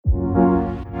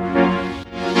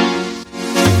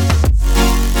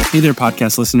Hey there,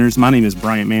 podcast listeners. My name is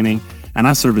Bryant Manning, and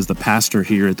I serve as the pastor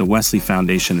here at the Wesley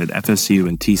Foundation at FSU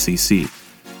and TCC.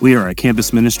 We are a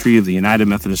campus ministry of the United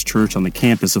Methodist Church on the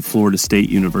campus of Florida State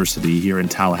University here in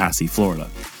Tallahassee, Florida.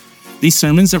 These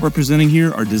sermons that we're presenting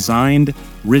here are designed,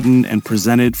 written, and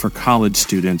presented for college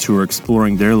students who are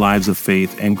exploring their lives of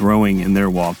faith and growing in their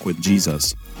walk with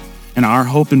Jesus. And our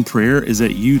hope and prayer is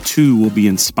that you too will be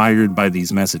inspired by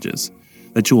these messages,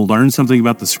 that you will learn something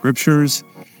about the scriptures,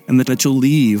 and that you'll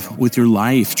leave with your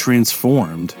life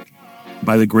transformed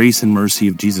by the grace and mercy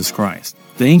of Jesus Christ.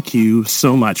 Thank you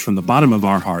so much from the bottom of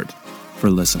our heart for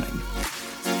listening.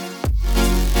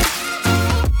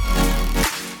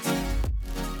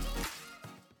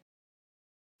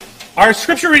 Our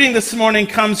scripture reading this morning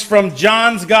comes from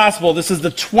John's Gospel. This is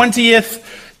the 20th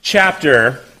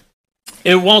chapter.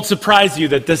 It won't surprise you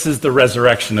that this is the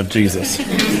resurrection of Jesus.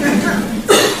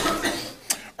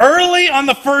 Early on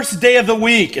the first day of the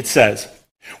week, it says,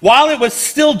 while it was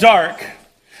still dark,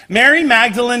 Mary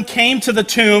Magdalene came to the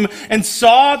tomb and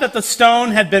saw that the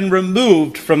stone had been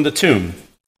removed from the tomb.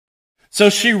 So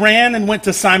she ran and went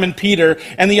to Simon Peter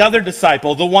and the other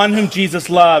disciple, the one whom Jesus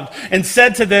loved, and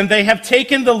said to them, "They have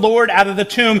taken the Lord out of the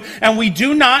tomb, and we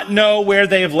do not know where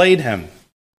they have laid him."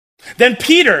 Then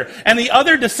Peter and the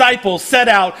other disciple set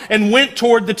out and went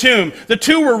toward the tomb. The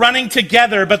two were running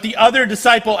together, but the other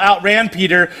disciple outran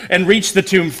Peter and reached the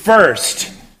tomb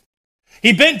first.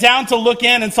 He bent down to look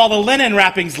in and saw the linen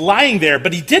wrappings lying there,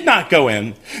 but he did not go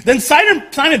in. Then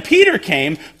Simon Peter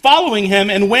came, following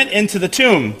him, and went into the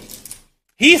tomb.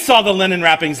 He saw the linen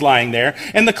wrappings lying there,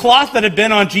 and the cloth that had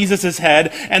been on Jesus'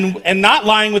 head, and not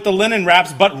lying with the linen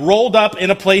wraps, but rolled up in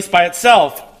a place by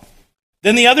itself.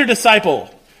 Then the other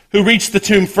disciple, who reached the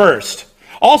tomb first,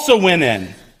 also went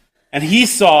in, and he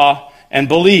saw and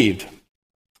believed.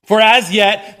 For as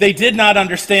yet they did not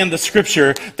understand the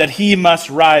scripture that he must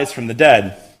rise from the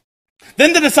dead.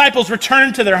 Then the disciples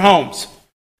returned to their homes.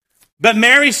 But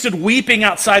Mary stood weeping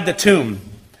outside the tomb.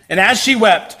 And as she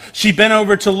wept, she bent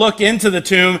over to look into the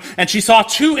tomb, and she saw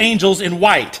two angels in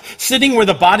white, sitting where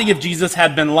the body of Jesus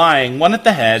had been lying, one at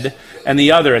the head and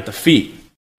the other at the feet.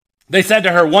 They said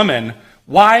to her, "Woman,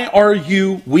 why are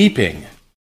you weeping?"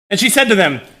 And she said to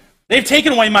them, "They've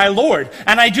taken away my Lord,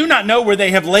 and I do not know where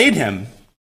they have laid him."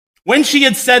 When she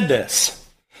had said this,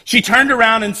 she turned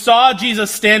around and saw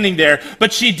Jesus standing there,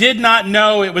 but she did not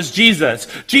know it was Jesus.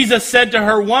 Jesus said to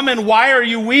her, "Woman, why are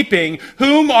you weeping?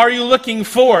 Whom are you looking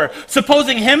for?"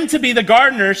 Supposing him to be the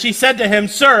gardener, she said to him,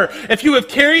 "Sir, if you have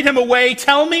carried him away,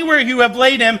 tell me where you have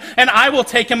laid him, and I will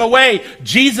take him away."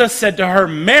 Jesus said to her,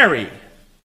 "Mary."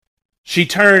 She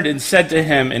turned and said to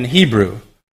him in Hebrew,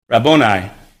 "Rabboni,"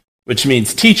 which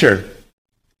means teacher.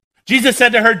 Jesus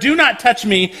said to her, "Do not touch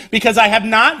me, because I have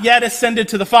not yet ascended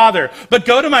to the Father. But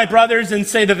go to my brothers and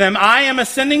say to them, I am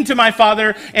ascending to my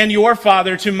Father and your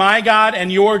Father, to my God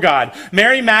and your God."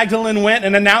 Mary Magdalene went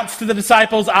and announced to the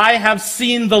disciples, "I have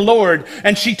seen the Lord."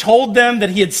 And she told them that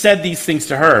he had said these things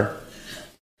to her.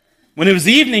 When it was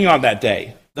evening on that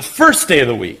day, the first day of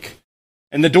the week,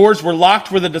 and the doors were locked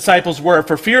where the disciples were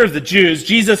for fear of the Jews,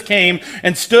 Jesus came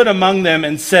and stood among them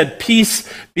and said, "Peace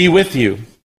be with you."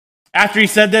 After he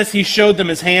said this, he showed them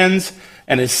his hands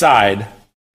and his side.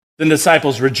 Then the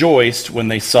disciples rejoiced when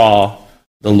they saw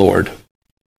the Lord.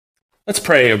 Let's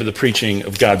pray over the preaching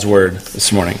of God's word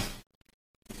this morning.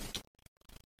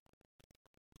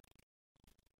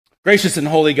 Gracious and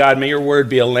holy God, may your word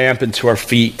be a lamp unto our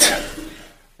feet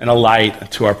and a light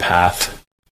unto our path.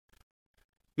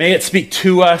 May it speak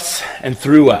to us and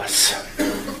through us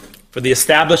for the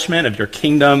establishment of your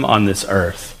kingdom on this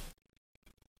earth.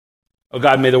 Oh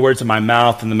God, may the words of my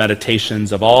mouth and the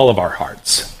meditations of all of our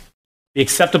hearts be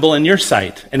acceptable in your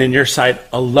sight, and in your sight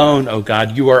alone, oh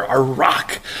God. You are our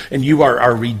rock and you are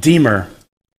our Redeemer.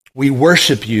 We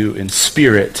worship you in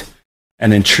spirit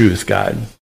and in truth, God.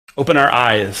 Open our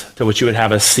eyes to what you would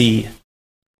have us see.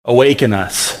 Awaken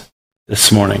us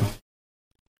this morning.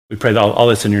 We pray all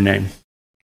this in your name.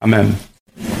 Amen.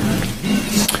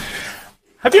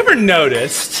 Have you ever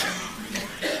noticed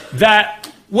that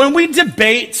when we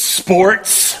debate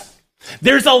sports,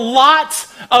 there's a lot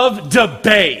of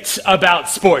debate about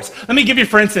sports? Let me give you,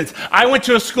 for instance, I went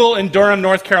to a school in Durham,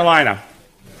 North Carolina.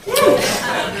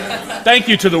 Thank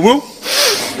you to the woo.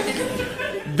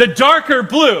 The darker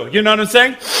blue, you know what I'm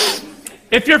saying?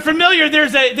 If you're familiar,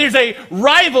 there's a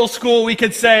rival school, we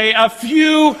could say, a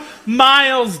few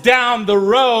miles down the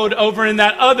road over in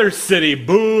that other city.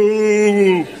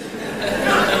 Boo!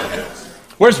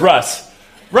 Where's Russ?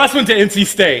 Russ went to NC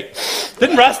State.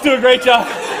 Didn't Russ do a great job?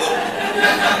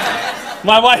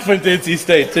 My wife went to NC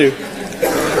State too.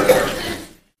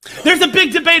 There's a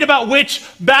big debate about which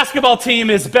basketball team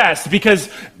is best because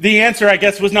the answer, I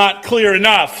guess, was not clear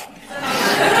enough.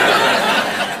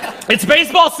 It's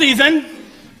baseball season.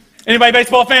 Anybody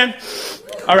baseball fan?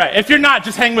 All right, if you're not,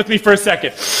 just hang with me for a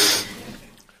second.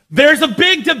 There's a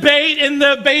big debate in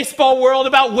the baseball world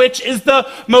about which is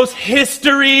the most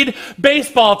historied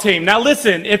baseball team. Now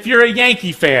listen, if you're a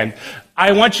Yankee fan,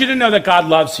 I want you to know that God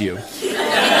loves you.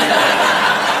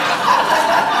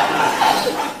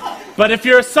 But if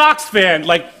you're a Sox fan,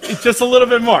 just a little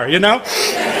bit more, you know?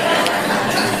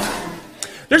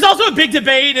 There's also a big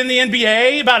debate in the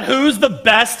NBA about who's the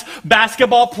best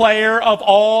basketball player of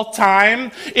all time.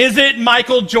 Is it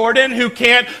Michael Jordan, who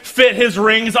can't fit his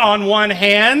rings on one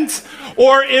hand?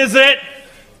 Or is it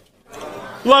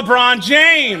LeBron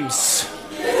James?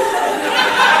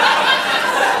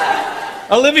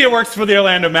 Olivia works for the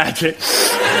Orlando Magic.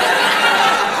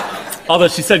 Although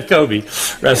she said Kobe.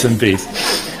 Rest in peace.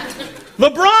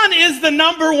 LeBron is the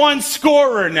number one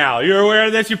scorer now. You're aware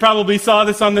of this? You probably saw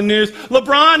this on the news.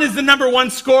 LeBron is the number one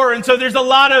scorer, and so there's a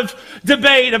lot of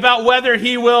debate about whether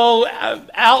he will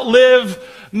outlive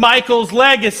Michael's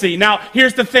legacy. Now,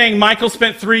 here's the thing. Michael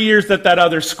spent 3 years at that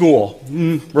other school,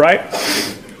 right?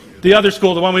 The other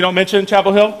school, the one we don't mention,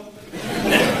 Chapel Hill?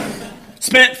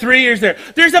 Spent 3 years there.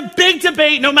 There's a big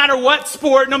debate, no matter what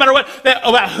sport, no matter what,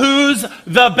 about who's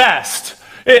the best.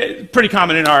 Pretty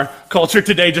common in our culture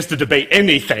today just to debate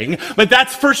anything, but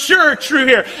that's for sure true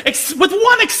here. With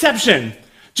one exception,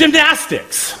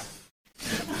 gymnastics.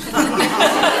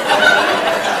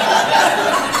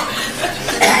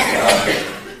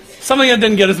 Something that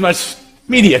didn't get as much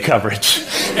media coverage.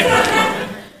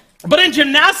 But in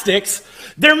gymnastics,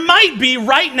 there might be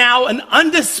right now an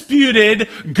undisputed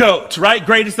GOAT, right?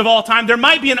 Greatest of all time. There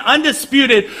might be an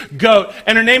undisputed GOAT,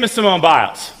 and her name is Simone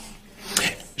Biles.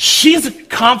 She's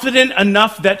confident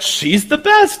enough that she's the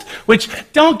best, which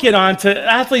don't get on to,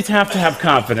 athletes have to have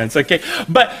confidence, okay?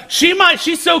 But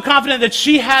she's so confident that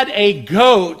she had a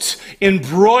goat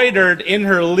embroidered in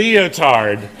her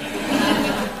leotard.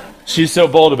 She's so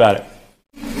bold about it.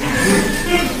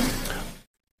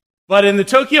 But in the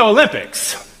Tokyo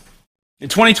Olympics, in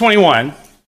 2021,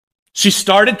 she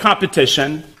started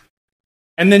competition.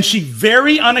 And then she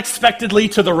very unexpectedly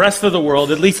to the rest of the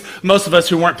world, at least most of us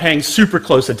who weren't paying super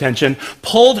close attention,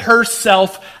 pulled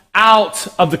herself out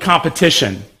of the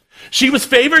competition. She was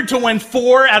favored to win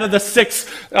 4 out of the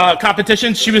 6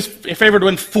 competitions. She was favored to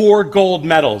win 4 gold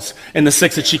medals in the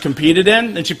 6 that she competed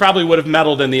in, and she probably would have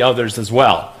medaled in the others as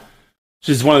well.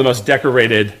 She's one of the most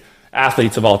decorated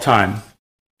athletes of all time.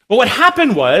 But what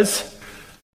happened was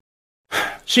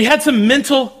she had some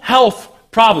mental health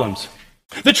problems.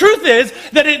 The truth is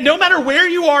that no matter where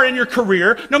you are in your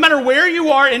career, no matter where you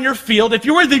are in your field, if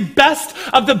you are the best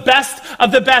of the best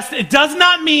of the best, it does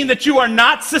not mean that you are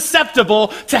not susceptible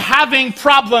to having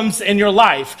problems in your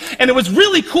life. And it was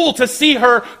really cool to see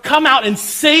her come out and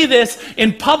say this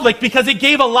in public because it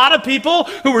gave a lot of people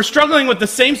who were struggling with the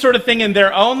same sort of thing in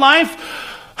their own life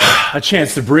a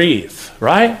chance to breathe,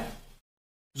 right?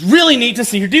 It was really neat to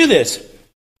see her do this.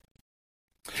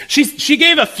 She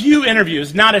gave a few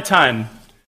interviews, not a ton.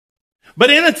 But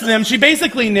in them, she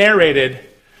basically narrated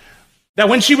that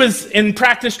when she was in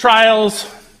practice trials,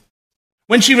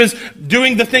 when she was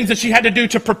doing the things that she had to do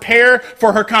to prepare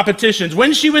for her competitions,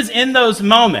 when she was in those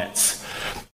moments,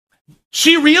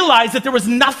 she realized that there was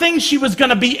nothing she was going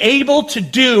to be able to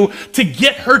do to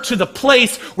get her to the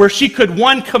place where she could,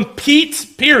 one,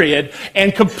 compete, period,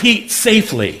 and compete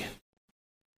safely.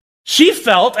 She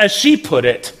felt, as she put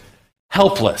it,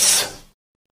 helpless.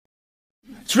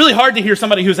 It's really hard to hear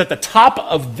somebody who's at the top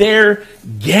of their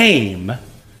game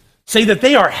say that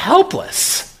they are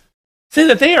helpless, say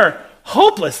that they are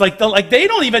hopeless, like they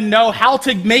don't even know how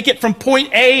to make it from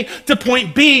point A to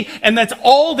point B, and that's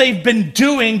all they've been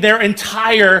doing their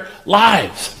entire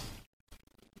lives.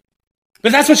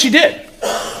 But that's what she did.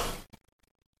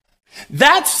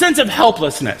 That sense of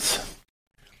helplessness,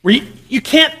 where you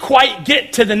can't quite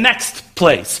get to the next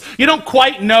place. You don't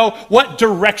quite know what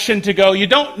direction to go. You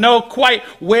don't know quite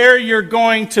where you're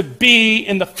going to be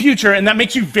in the future, and that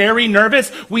makes you very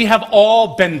nervous. We have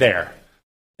all been there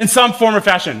in some form or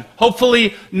fashion.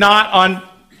 Hopefully not on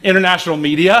international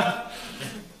media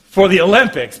for the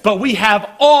Olympics, but we have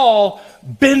all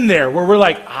been there where we're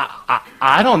like,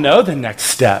 I don't know the next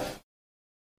step.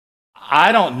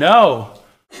 I don't know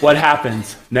what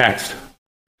happens next.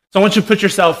 So I want you to put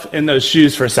yourself in those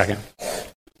shoes for a second,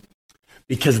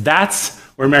 because that's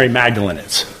where Mary Magdalene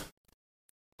is.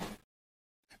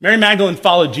 Mary Magdalene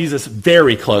followed Jesus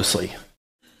very closely.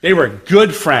 They were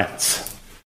good friends.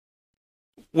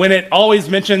 when it always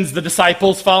mentions the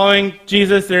disciples following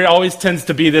Jesus, there always tends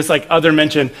to be this like other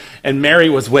mention, and Mary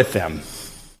was with them.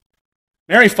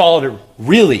 Mary followed her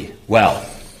really well.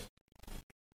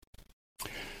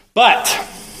 But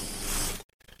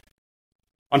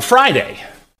on Friday,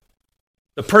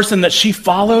 the person that she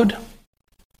followed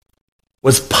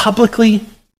was publicly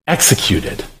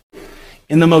executed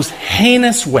in the most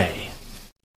heinous way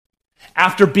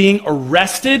after being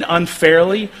arrested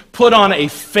unfairly, put on a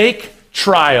fake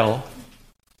trial.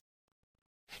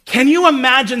 Can you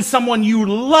imagine someone you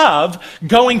love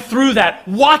going through that,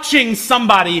 watching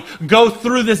somebody go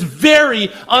through this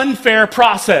very unfair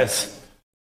process?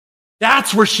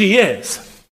 That's where she is.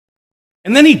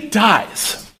 And then he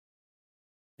dies.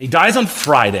 He dies on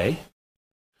Friday.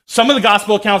 Some of the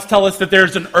gospel accounts tell us that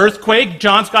there's an earthquake.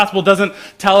 John's gospel doesn't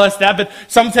tell us that, but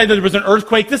some say that there was an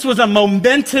earthquake. This was a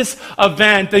momentous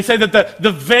event. They say that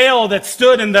the veil that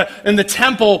stood in the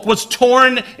temple was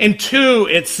torn in two,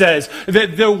 it says.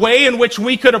 That the way in which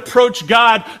we could approach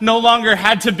God no longer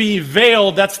had to be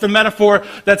veiled. That's the metaphor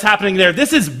that's happening there.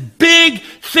 This is big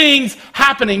things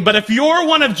happening, but if you're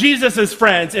one of Jesus's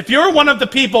friends, if you're one of the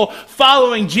people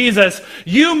following Jesus,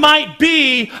 you might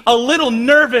be a little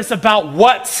nervous about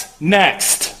what's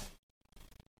next.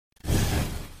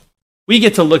 We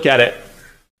get to look at it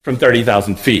from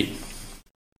 30,000 feet.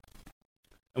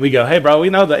 And we go, hey, bro, we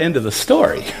know the end of the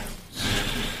story.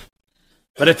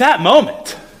 But at that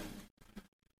moment,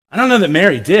 I don't know that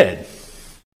Mary did.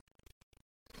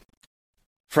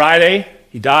 Friday,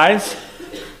 he dies.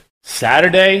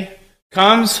 Saturday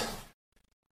comes.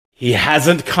 He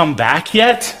hasn't come back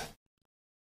yet.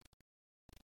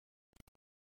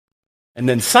 And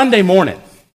then Sunday morning,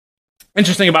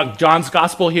 interesting about John's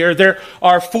gospel here, there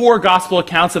are 4 gospel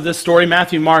accounts of this story,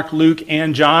 Matthew, Mark, Luke,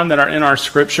 and John, that are in our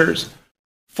scriptures.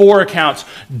 4 accounts.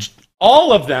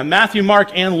 All of them, Matthew, Mark,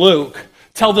 and Luke,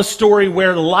 tell the story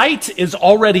where light is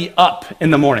already up in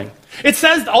the morning. It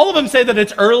says, all of them say that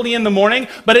it's early in the morning,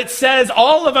 but it says,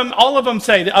 all of them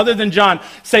say, other than John,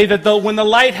 say that when the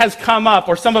light has come up,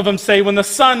 or some of them say when the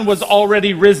sun was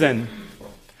already risen.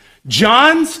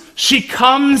 John's, she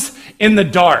comes in the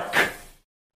dark.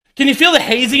 Can you feel the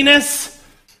haziness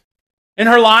in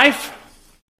her life?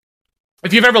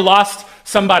 If you've ever lost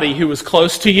somebody who was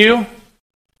close to you,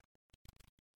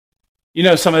 you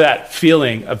know some of that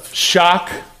feeling of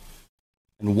shock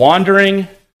and wandering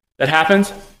that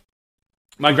happens.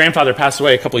 My grandfather passed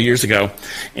away a couple of years ago,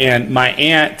 and my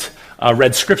aunt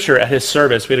read scripture at his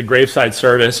service. We had a graveside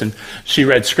service, and she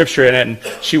read scripture in it,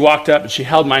 and she walked up and she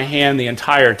held my hand the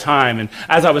entire time. And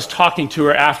as I was talking to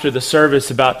her after the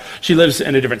service she lives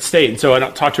in a different state, and so I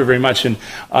don't talk to her very much, and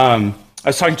I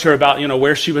was talking to her about,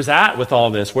 where she was at with all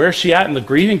this. Where is she at in the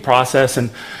grieving process and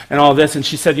all this? And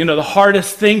she said, the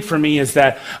hardest thing for me is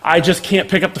that I just can't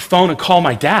pick up the phone and call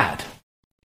my dad.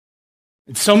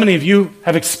 And so many of you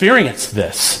have experienced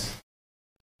this.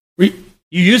 You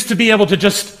used to be able to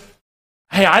just,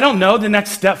 hey, I don't know the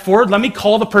next step forward. Let me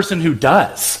call the person who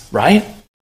does, right?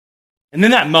 And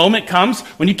then that moment comes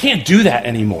when you can't do that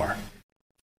anymore.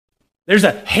 There's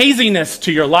a haziness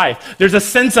to your life. There's a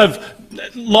sense of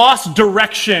lost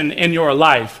direction in your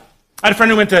life. I had a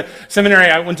friend who I went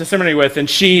to seminary with, and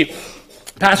she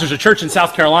pastors a church in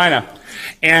South Carolina.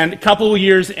 And a couple of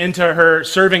years into her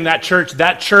serving that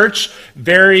church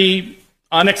very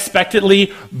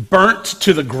unexpectedly burnt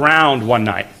to the ground one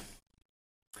night.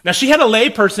 Now, she had a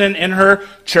layperson in her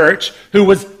church who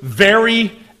was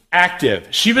very active.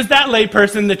 She was that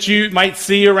layperson that you might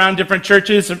see around different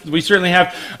churches. We certainly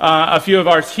have a few of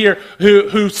ours here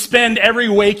who spend every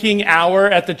waking hour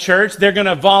at the church. They're going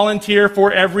to volunteer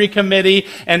for every committee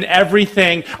and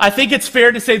everything. I think it's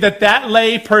fair to say that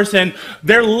layperson,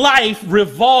 their life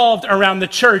revolved around the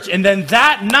church. And then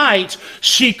that night,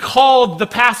 she called the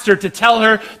pastor to tell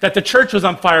her that the church was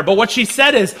on fire. But what she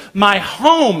said is, my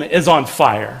home is on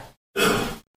fire.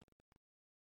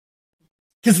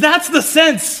 Because that's the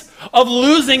sense of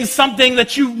losing something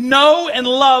that you know and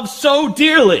love so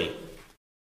dearly.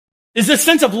 Is this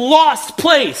sense of lost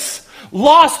place,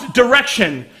 lost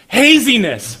direction,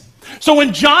 haziness. So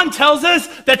when John tells us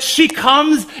that she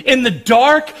comes in the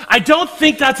dark, I don't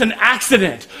think that's an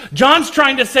accident. John's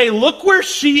trying to say, look where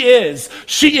she is.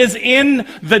 She is in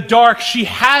the dark. She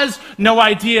has no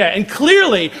idea. And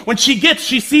clearly, when she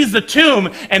sees the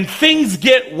tomb and things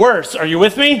get worse. Are you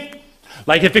with me?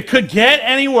 Like if it could get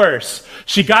any worse.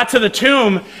 She got to the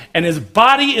tomb and his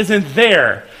body isn't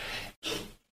there.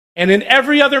 And in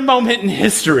every other moment in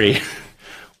history,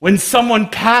 when someone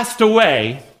passed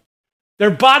away, their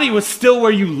body was still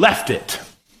where you left it.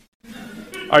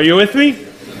 Are you with me?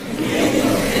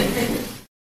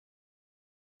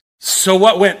 So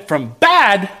what went from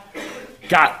bad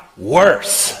got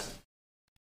worse.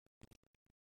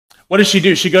 What does she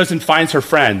do? She goes and finds her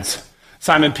friends,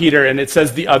 Simon Peter, and it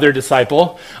says the other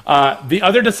disciple. The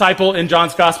other disciple in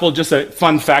John's gospel, just a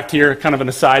fun fact here, kind of an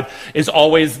aside, is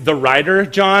always the writer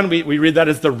John. We read that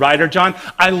as the writer John.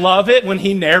 I love it when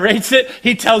he narrates it.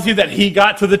 He tells you that he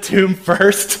got to the tomb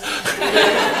first.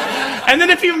 And then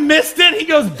if you missed it, he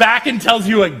goes back and tells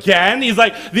you again. He's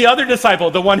like, the other disciple,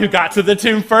 the one who got to the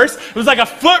tomb first. It was like a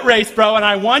foot race, bro, and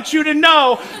I want you to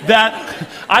know that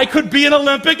I could be an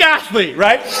Olympic athlete,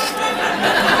 right?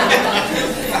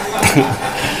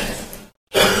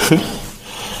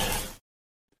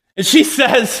 And she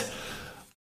says,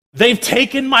 they've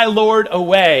taken my Lord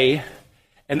away,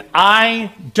 and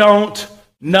I don't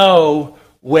know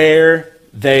where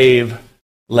they've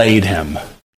laid him.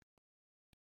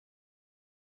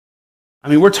 I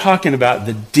mean, we're talking about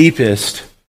the deepest,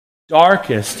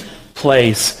 darkest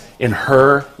place in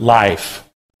her life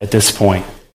at this point.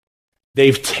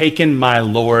 They've taken my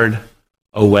Lord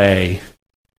away,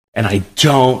 and I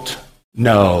don't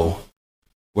know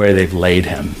where they've laid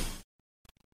him.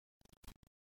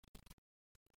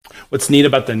 What's neat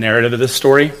about the narrative of this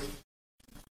story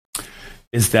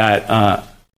is that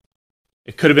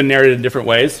it could have been narrated in different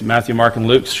ways. Matthew, Mark, and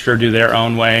Luke sure do their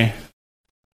own way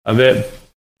of it.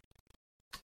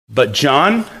 But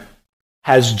John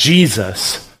has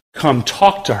Jesus come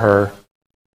talk to her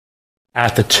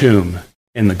at the tomb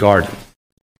in the garden.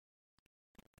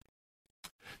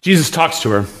 Jesus talks to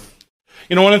her.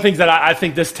 You know, one of the things that I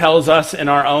think this tells us in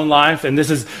our own life, and this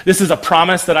is a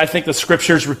promise that I think the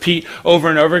scriptures repeat over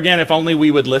and over again, if only we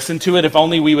would listen to it, if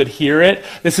only we would hear it.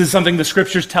 This is something the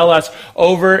scriptures tell us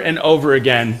over and over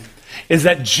again, is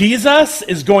that Jesus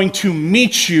is going to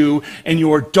meet you in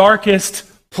your darkest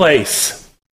place.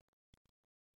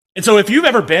 And so if you've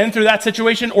ever been through that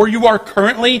situation, or you are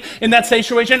currently in that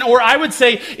situation, or I would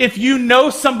say if you know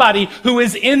somebody who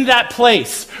is in that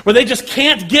place where they just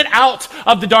can't get out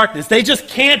of the darkness, they just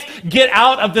can't get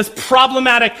out of this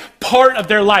problematic part of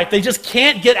their life, they just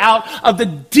can't get out of the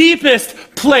deepest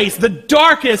place, the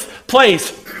darkest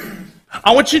place,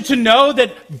 I want you to know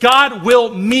that God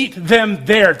will meet them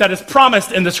there. That is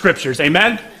promised in the scriptures.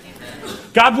 Amen?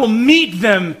 God will meet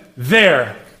them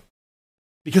there.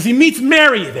 Because he meets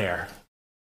Mary there.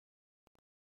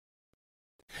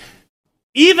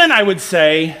 Even, I would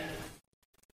say,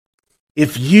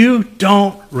 if you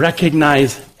don't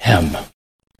recognize him. How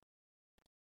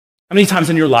many times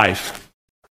in your life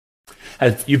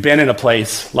have you been in a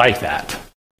place like that?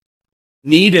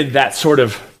 Needed that sort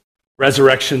of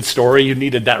resurrection story. You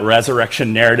needed that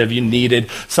resurrection narrative. You needed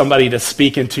somebody to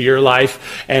speak into your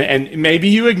life. And maybe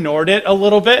you ignored it a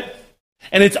little bit.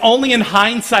 And it's only in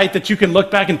hindsight that you can look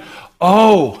back and,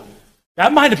 oh,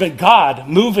 that might have been God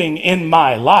moving in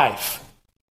my life.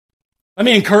 Let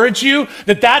me encourage you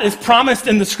that that is promised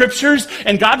in the scriptures,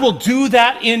 and God will do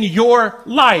that in your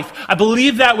life. I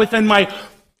believe that within my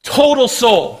total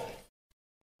soul.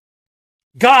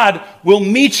 God will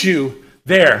meet you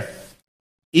there,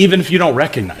 even if you don't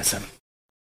recognize him.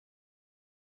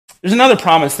 There's another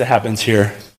promise that happens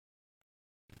here,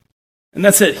 and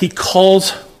that's it. He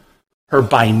calls her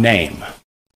by name.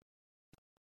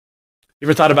 You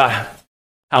ever thought about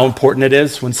how important it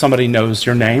is when somebody knows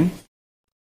your name,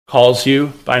 calls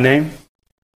you by name?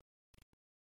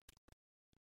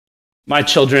 My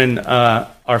children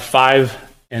are 5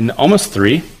 and almost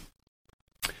 3,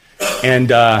 and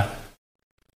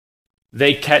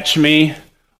they catch me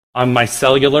on my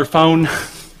cellular phone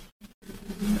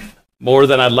more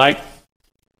than I'd like.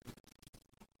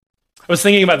 I was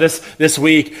thinking about this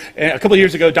week. A couple of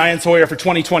years ago, Diane Sawyer for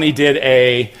 2020 did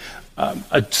a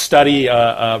study,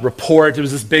 a report. It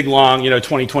was this big, long,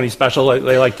 2020 special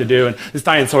they like to do. And it's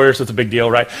Diane Sawyer, so it's a big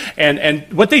deal, right? And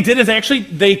what they did is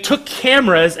they took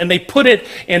cameras and they put it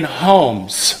in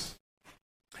homes.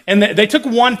 And they took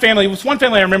one family. It was one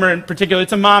family I remember in particular.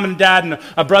 It's a mom and dad and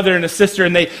a brother and a sister.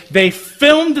 And they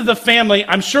filmed the family,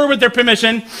 I'm sure with their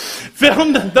permission,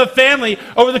 filmed the family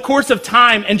over the course of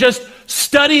time and just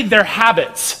studied their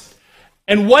habits.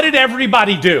 And what did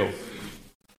everybody do?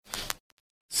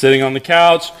 Sitting on the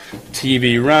couch,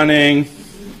 TV running,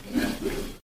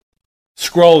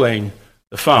 scrolling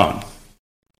the phone.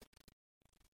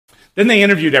 Then they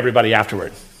interviewed everybody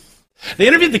afterward. They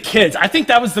interviewed the kids. I think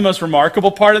that was the most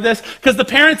remarkable part of this, because the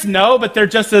parents know, but they're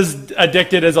just as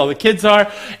addicted as all the kids are.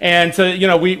 And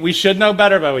so, we should know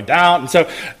better, but we don't. And so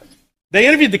they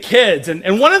interviewed the kids,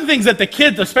 and one of the things that the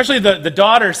kids, especially the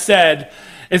daughter, said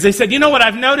is they said, what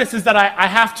I've noticed is that I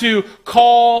have to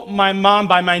call my mom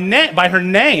by her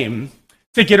name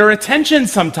to get her attention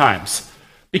sometimes.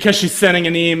 because she's sending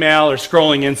an email or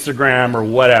scrolling Instagram or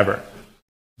whatever,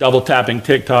 double tapping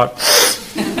TikTok.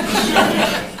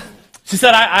 She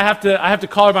said, I have to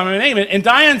call her by my name. And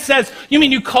Diane says, you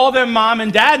mean you call them mom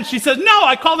and dad? And she says, no,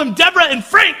 I call them Deborah and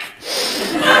Frank.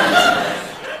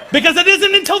 Because it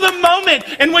isn't until the moment.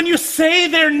 And when you say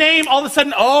their name, all of a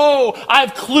sudden, oh,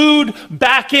 I've clued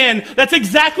back in. That's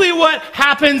exactly what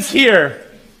happens here.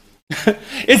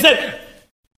 Is that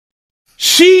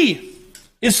she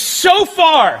is so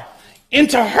far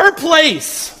into her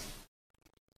place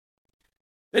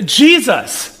that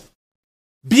Jesus,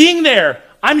 being there,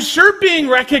 I'm sure being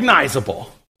recognizable,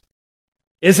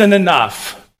 isn't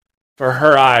enough for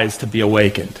her eyes to be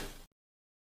awakened.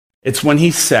 It's when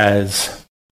he says,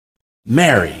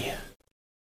 Mary.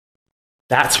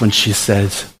 That's when she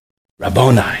says,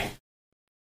 Rabboni,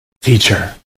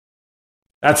 teacher.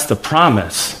 That's the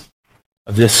promise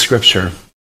of this scripture.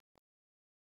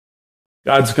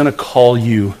 God's going to call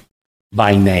you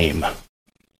by name.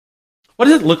 What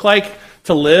does it look like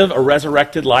to live a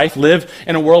resurrected life, live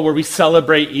in a world where we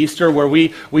celebrate Easter, where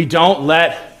we don't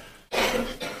let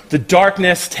the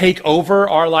darkness take over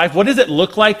our life? What does it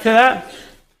look like to that?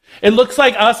 It looks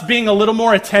like us being a little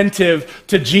more attentive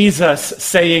to Jesus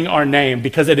saying our name,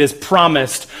 because it is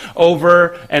promised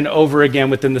over and over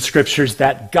again within the scriptures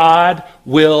that God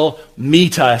will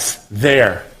meet us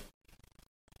there.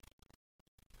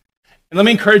 And let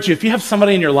me encourage you, if you have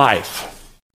somebody in your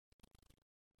life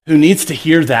who needs to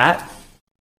hear that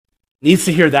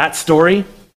story,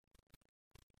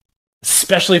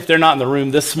 especially if they're not in the room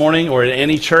this morning or at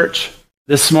any church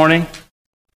this morning,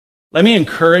 let me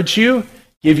encourage you,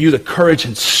 give you the courage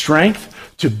and strength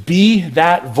to be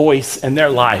that voice in their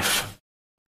life,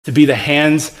 to be the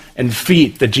hands and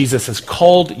feet that Jesus has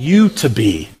called you to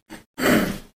be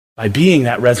by being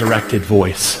that resurrected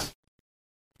voice.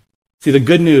 See, the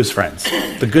good news, friends,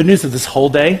 the good news of this whole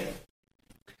day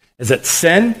is that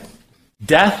sin,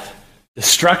 death,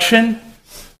 destruction,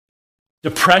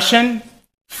 depression,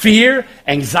 fear,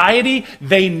 anxiety,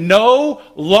 they no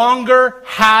longer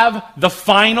have the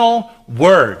final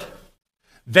word.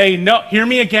 Hear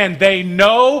me again, they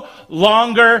no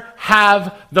longer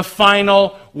have the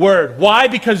final word. Why?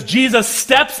 Because Jesus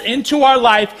steps into our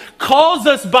life, calls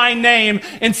us by name,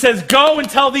 and says, go and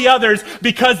tell the others,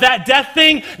 because that death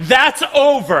thing, that's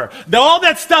over. All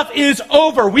that stuff is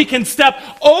over. We can step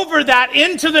over that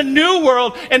into the new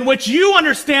world in which you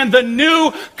understand the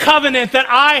new covenant, that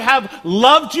I have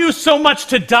loved you so much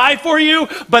to die for you,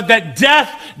 but that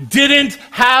death didn't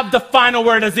have the final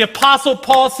word. As the Apostle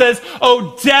Paul says,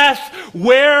 oh, death,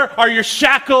 where are your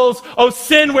shackles? Oh,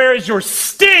 sin, where is your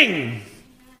sting?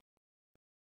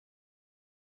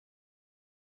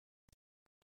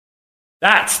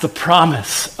 That's the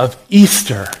promise of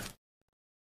Easter.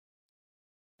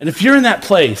 And if you're in that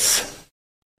place,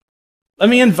 let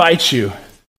me invite you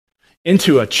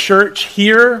into a church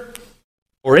here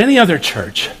or any other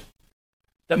church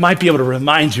that might be able to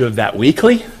remind you of that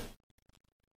weekly,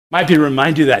 might be to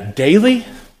remind you that daily,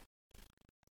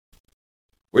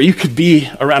 where you could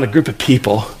be around a group of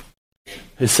people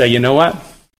who say, you know what?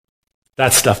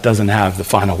 That stuff doesn't have the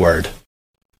final word.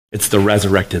 It's the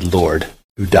resurrected Lord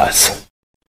who does.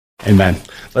 Amen.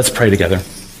 Let's pray together.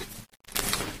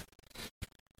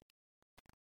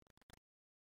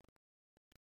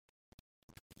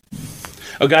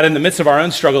 Oh God, in the midst of our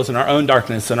own struggles and our own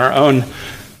darkness and our own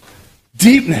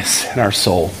deepness in our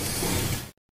soul,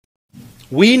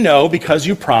 we know, because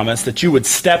you promised, that you would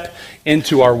step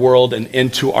into our world and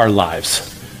into our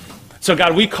lives. So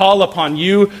God, we call upon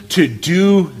you to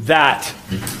do that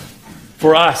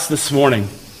for us this morning.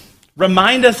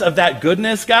 Remind us of that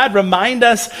goodness, God. Remind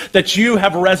us that you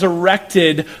have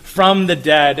resurrected from the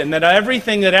dead, and that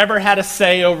everything that ever had a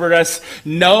say over us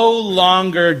no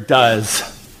longer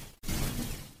does.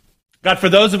 God, for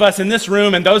those of us in this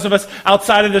room and those of us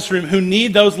outside of this room who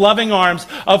need those loving arms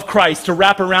of Christ to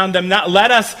wrap around them,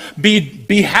 let us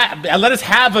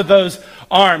have those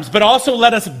arms, but also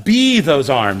let us be those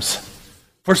arms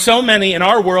for so many in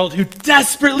our world who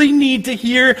desperately need to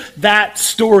hear that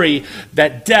story,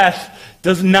 that death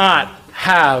does not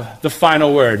have the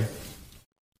final word.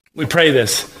 We pray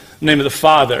this in the name of the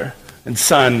Father and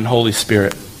Son and Holy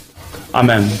Spirit.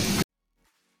 Amen.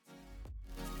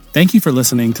 Thank you for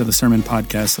listening to the sermon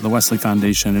podcast of the Wesley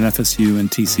Foundation at FSU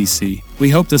and TCC. We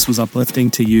hope this was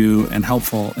uplifting to you and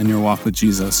helpful in your walk with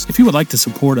Jesus. If you would like to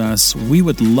support us, we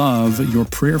would love your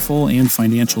prayerful and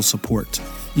financial support.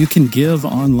 You can give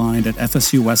online at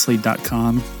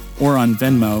fsuwesley.com or on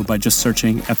Venmo by just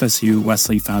searching FSU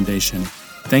Wesley Foundation.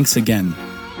 Thanks again.